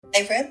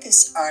I read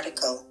this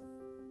article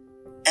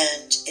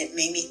and it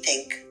made me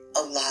think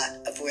a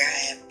lot of where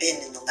I have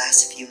been in the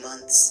last few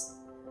months.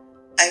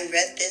 I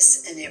read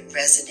this and it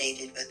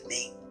resonated with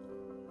me.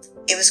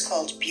 It was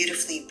called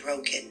Beautifully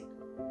Broken.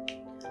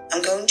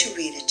 I'm going to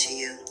read it to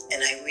you,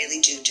 and I really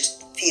do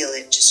just feel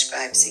it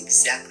describes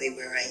exactly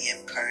where I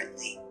am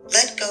currently.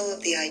 Let go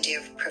of the idea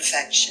of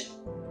perfection.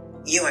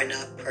 You are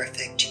not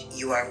perfect,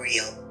 you are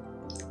real.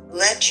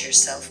 Let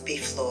yourself be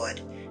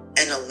flawed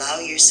and allow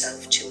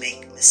yourself to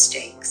make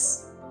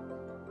mistakes.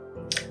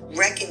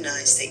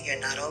 Recognize that you're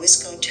not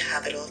always going to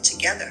have it all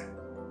together.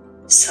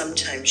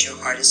 Sometimes your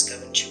heart is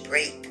going to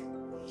break.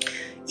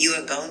 You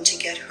are going to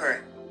get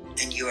hurt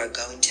and you are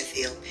going to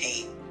feel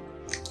pain.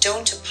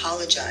 Don't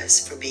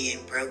apologize for being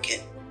broken,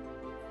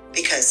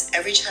 because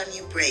every time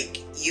you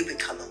break, you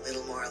become a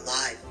little more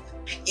alive.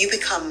 You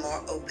become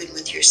more open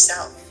with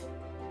yourself.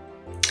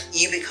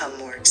 You become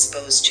more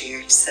exposed to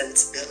your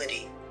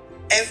sensibility.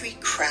 Every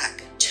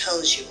crack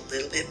tells you a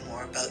little bit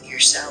more about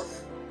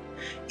yourself,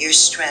 your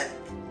strength,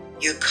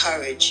 your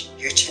courage,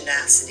 your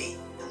tenacity,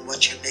 and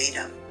what you're made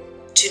of.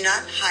 Do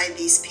not hide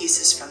these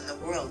pieces from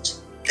the world.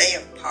 They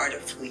are part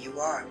of who you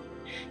are.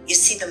 You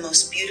see, the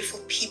most beautiful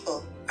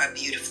people are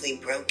beautifully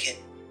broken.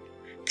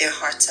 Their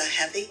hearts are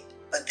heavy,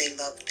 but they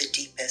love the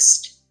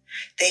deepest.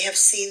 They have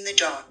seen the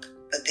dark,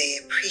 but they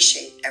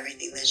appreciate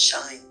everything that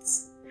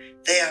shines.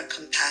 They are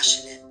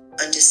compassionate,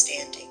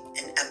 understanding,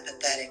 and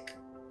empathetic.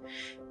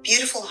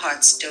 Beautiful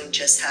hearts don't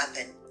just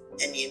happen.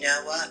 And you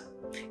know what?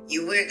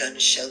 You were going to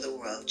show the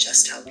world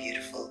just how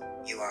beautiful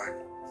you are.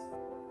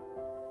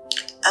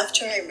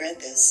 After I read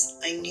this,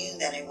 I knew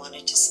that I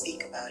wanted to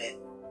speak about it,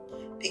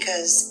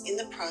 because in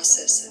the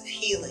process of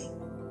healing,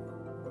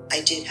 I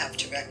did have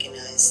to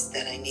recognize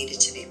that I needed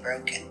to be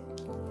broken.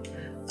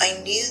 I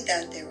knew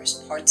that there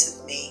was parts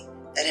of me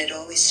that had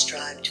always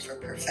strived for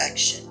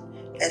perfection,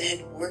 that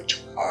had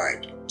worked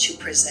hard to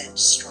present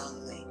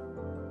strongly.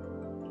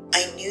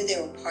 I knew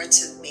there were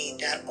parts of me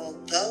that,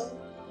 although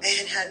I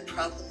had had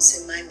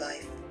problems in my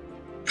life,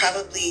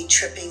 probably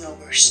tripping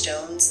over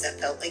stones that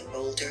felt like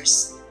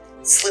boulders,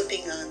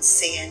 slipping on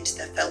sand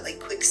that felt like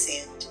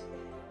quicksand,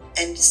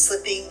 and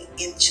slipping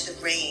into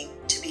the rain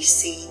to be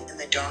seen in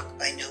the dark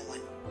by no one.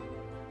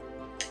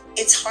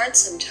 It's hard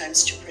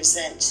sometimes to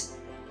present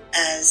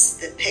as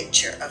the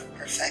picture of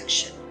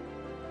perfection.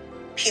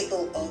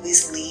 People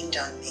always leaned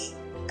on me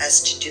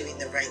as to doing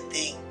the right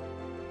thing.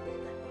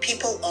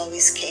 People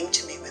always came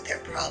to me with their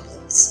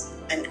problems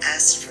and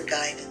asked for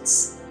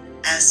guidance,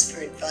 asked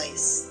for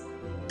advice,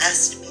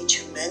 asked me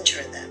to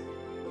mentor them.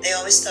 They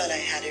always thought I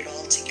had it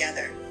all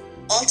together.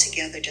 All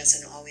together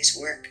doesn't always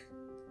work.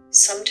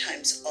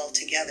 Sometimes all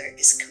together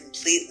is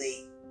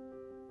completely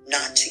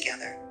not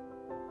together.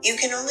 You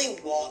can only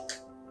walk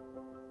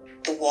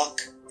the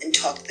walk and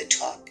talk the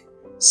talk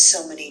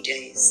so many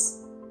days.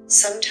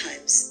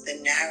 Sometimes the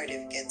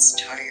narrative gets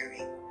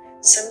tiring.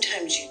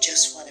 Sometimes you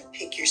just want to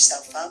pick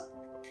yourself up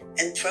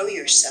and throw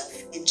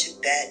yourself into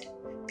bed,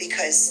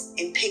 because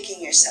in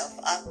picking yourself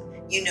up,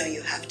 you know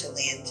you have to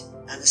land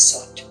on a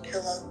soft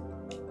pillow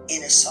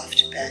in a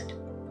soft bed.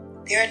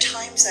 There are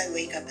times I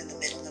wake up in the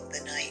middle of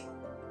the night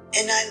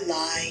and I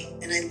lie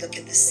and I look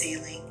at the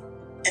ceiling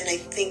and I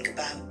think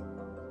about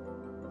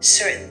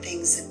certain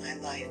things in my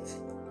life.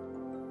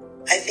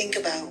 I think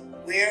about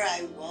where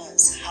I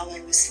was, how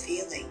I was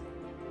feeling,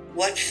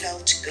 what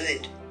felt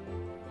good,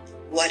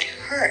 what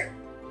hurt,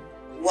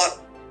 what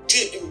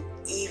didn't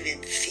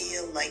even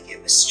feel like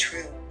it was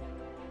true.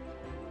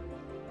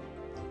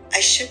 I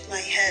shook my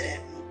head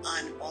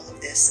on all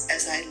of this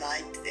as I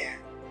lied there.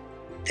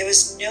 There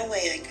was no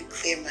way I could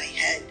clear my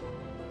head.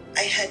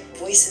 I had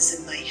voices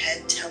in my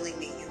head telling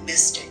me, you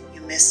missed it,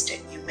 you missed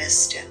it, you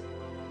missed it.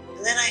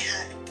 And then I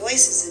had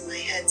voices in my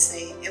head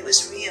saying, it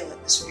was real,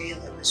 it was real,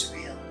 it was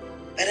real.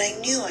 But I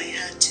knew I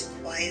had to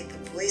quiet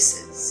the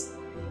voices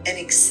and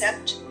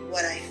accept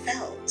what I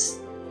felt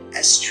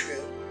as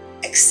true,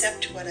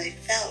 accept what I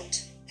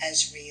felt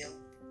as real,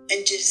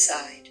 and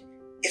decide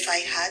if I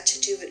had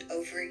to do it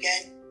over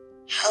again,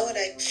 how would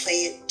I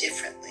play it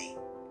differently?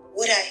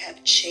 Would I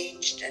have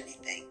changed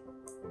anything?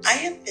 I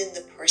have been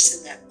the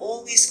person that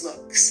always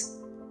looks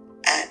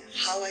at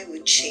how I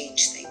would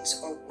change things,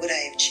 or would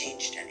I have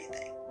changed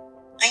anything?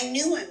 I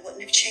knew I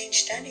wouldn't have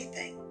changed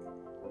anything.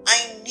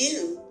 I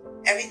knew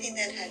everything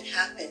that had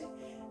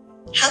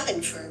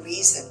happened for a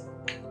reason.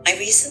 I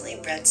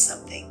recently read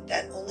something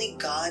that only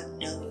God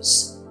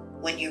knows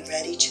when you're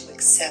ready to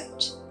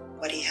accept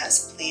what He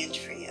has planned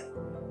for you.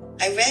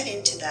 I read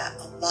into that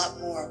a lot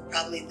more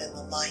probably than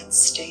the lines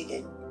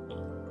stated.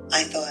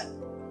 I thought,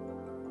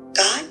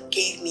 God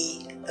gave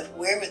me the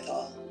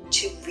wherewithal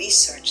to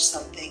research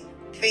something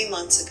 3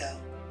 months ago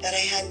that I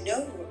had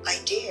no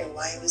idea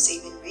why I was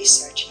even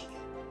researching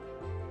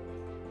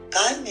it.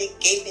 God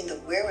gave me the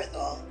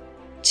wherewithal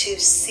to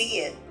see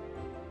it,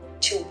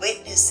 to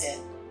witness it,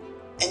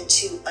 and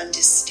to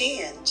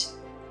understand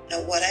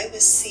that what I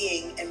was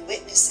seeing and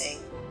witnessing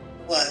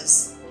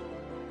was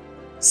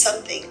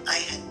something I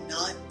had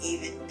not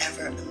even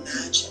ever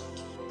imagined.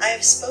 I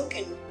have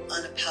spoken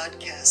on a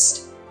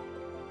podcast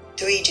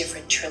 3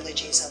 different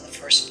trilogies on the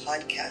first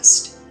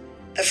podcast.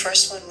 The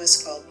first one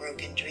was called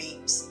Broken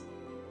Dreams.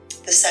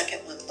 The second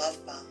one,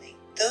 Love Bombing.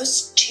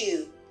 Those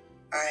 2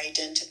 are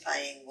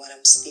identifying what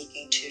I'm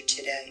speaking to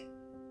today.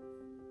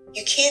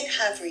 You can't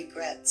have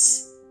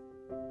regrets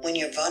when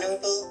you're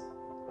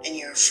vulnerable and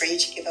you're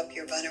afraid to give up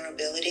your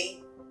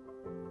vulnerability,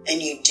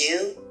 and you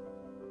do,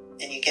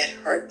 and you get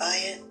hurt by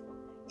it.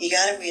 You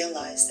got to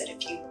realize that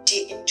if you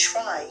didn't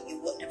try,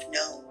 you wouldn't have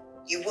known.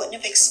 You wouldn't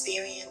have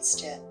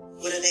experienced it.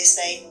 What do they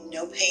say?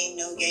 No pain,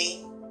 no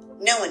gain.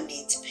 No one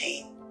needs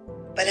pain.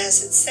 But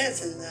as it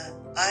says in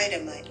the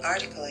Itemite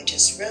article I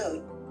just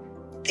wrote,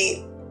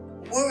 the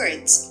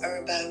words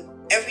are about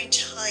every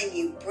time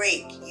you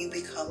break, you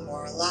become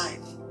more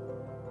alive.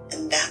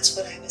 And that's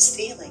what I was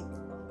feeling.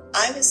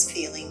 I was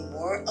feeling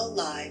more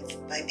alive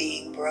by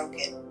being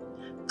broken.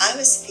 I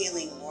was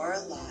feeling more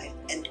alive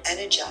and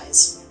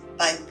energized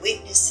by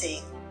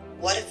witnessing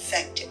what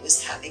effect it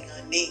was having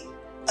on me.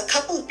 A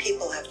couple of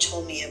people have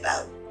told me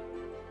about,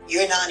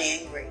 you're not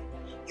angry,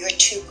 you're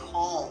too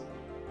calm.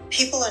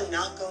 People are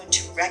not going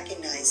to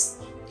recognize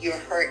your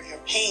hurt, your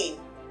pain,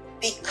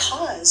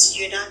 because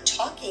you're not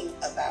talking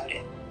about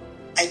it.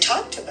 I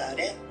talked about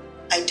it,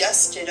 I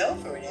dusted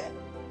over it,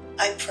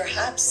 I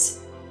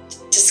perhaps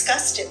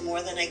discussed it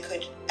more than I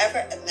could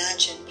ever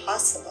imagine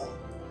possible.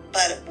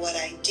 But what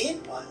I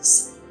did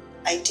was,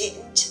 I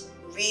didn't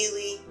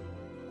really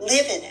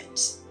live in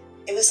it.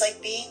 It was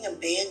like being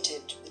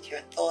abandoned with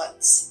your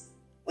thoughts,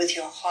 with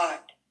your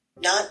heart,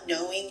 not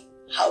knowing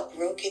how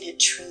broken it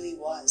truly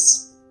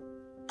was.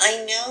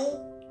 I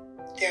know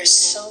there are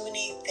so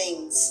many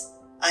things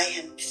I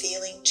am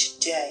feeling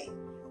today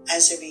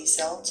as a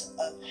result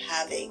of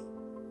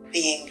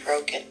being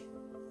broken.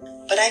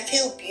 But I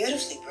feel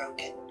beautifully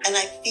broken, and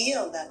I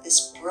feel that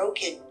this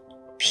broken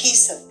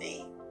piece of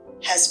me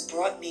has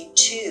brought me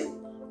to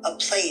a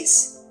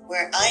place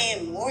where I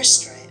am more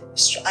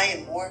I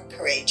am more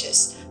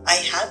courageous, I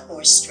have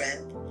more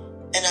strength,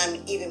 and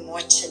I'm even more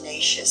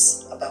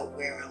tenacious about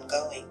where I'm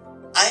going.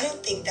 I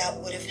don't think that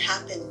would have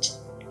happened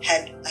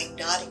had I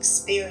not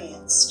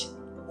experienced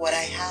what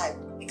I had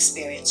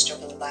experienced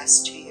over the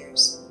last 2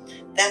 years.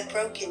 That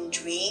broken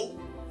dream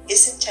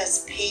isn't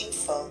as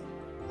painful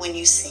when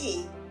you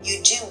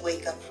do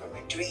wake up from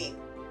a dream.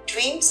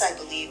 Dreams, I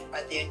believe,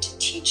 are there to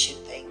teach you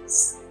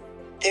things.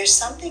 There's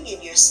something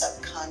in your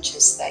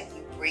subconscious that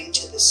you bring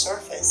to the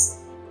surface,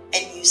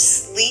 and you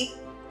sleep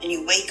and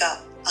you wake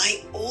up.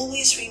 I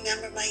always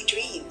remember my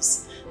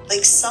dreams.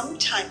 Like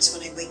sometimes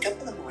when I wake up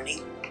in the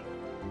morning,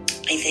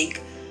 I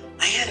think,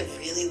 I had a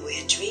really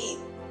weird dream.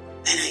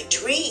 And I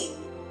dream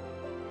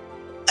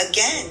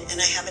again, and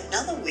I have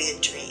another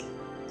weird dream.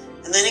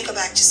 And then I go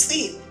back to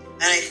sleep,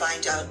 and I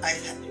find out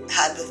I've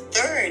had the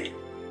third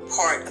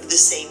part of the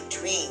same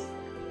dream.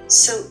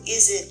 So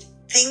is it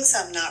things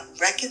I'm not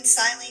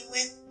reconciling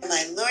with? Am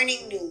I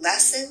learning new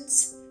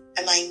lessons?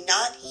 Am I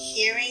not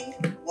hearing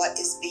what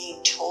is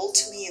being told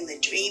to me in the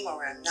dream,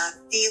 or I'm not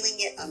feeling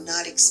it, I'm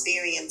not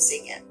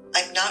experiencing it?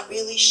 I'm not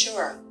really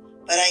sure,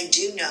 but I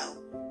do know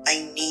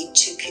I need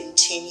to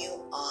continue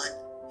on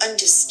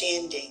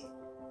understanding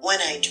when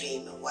I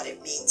dream and what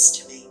it means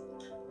to me.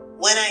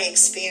 When I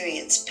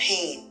experience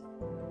pain,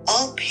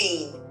 all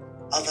pain,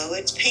 although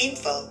it's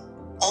painful,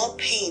 all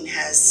pain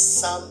has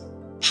some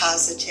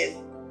positive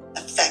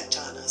effect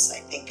on us, I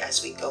think,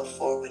 as we go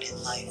forward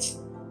in life.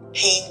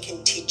 Pain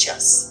can teach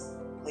us.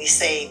 We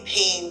say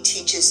pain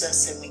teaches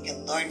us and we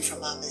can learn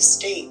from our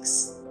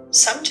mistakes.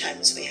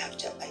 Sometimes we have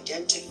to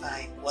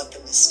identify what the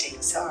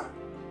mistakes are.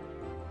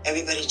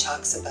 Everybody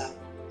talks about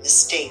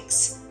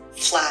mistakes,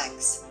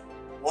 flags.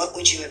 What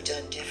would you have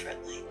done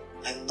differently?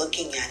 I'm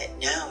looking at it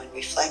now and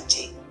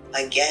reflecting.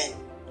 Again,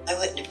 I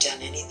wouldn't have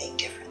done anything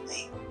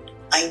differently.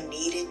 I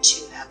needed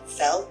to have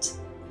felt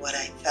what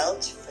I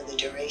felt for the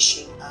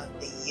duration of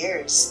the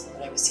years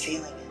that I was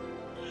feeling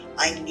it.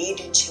 I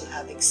needed to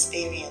have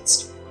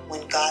experienced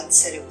when God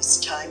said it was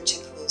time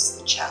to close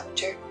the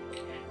chapter.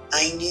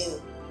 I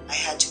knew I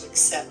had to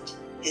accept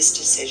His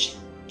decision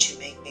to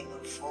make me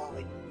move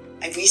forward.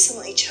 I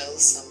recently told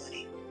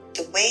somebody,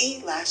 the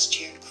way last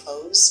year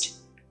closed,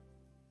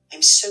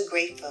 I'm so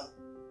grateful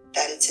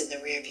that it's in the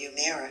rearview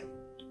mirror.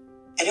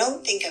 I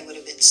don't think I would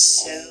have been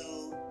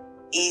so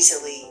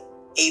easily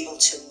able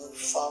to move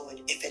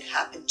forward if it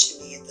happened to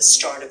me at the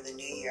start of the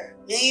new year.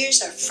 New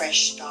Year's are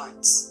fresh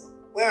starts.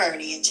 We're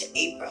already into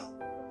April.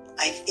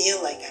 I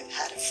feel like I've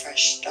had a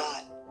fresh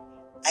start.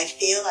 I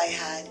feel I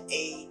had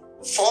a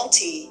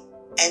faulty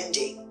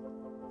ending,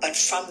 but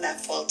from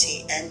that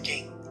faulty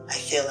ending, I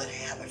feel that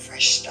I have a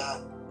fresh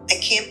start. I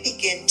can't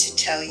begin to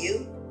tell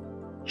you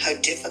how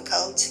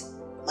difficult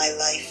my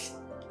life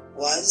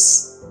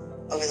was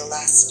over the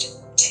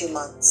last 2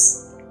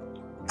 months.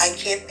 I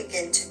can't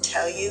begin to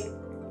tell you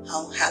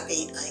how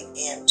happy I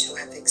am to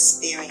have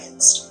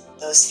experienced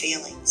those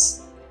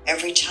feelings.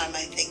 Every time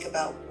I think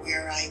about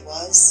where I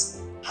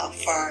was, how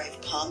far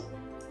I've come,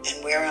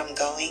 and where I'm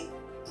going,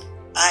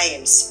 I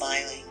am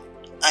smiling.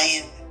 I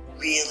am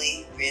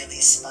really,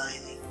 really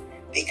smiling,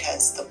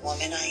 because the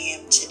woman I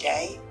am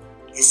today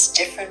is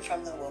different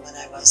from the woman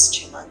I was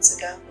 2 months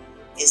ago.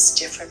 is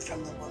different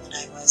from the woman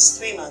I was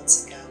 3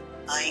 months ago.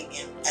 I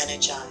am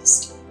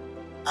energized.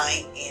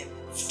 I am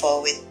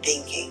forward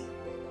thinking.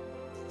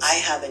 I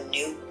have a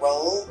new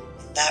role,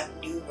 and that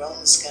new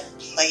role is going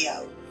to play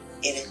out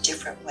in a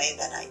different way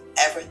than I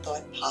ever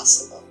thought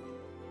possible.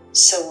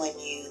 So when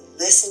you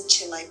listen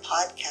to my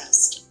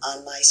podcast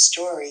on my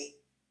story,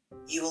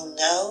 you will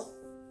know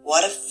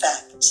what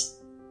effect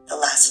the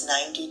last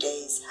 90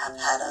 days have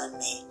had on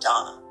me,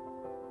 Donna.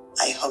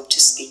 I hope to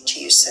speak to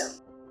you soon.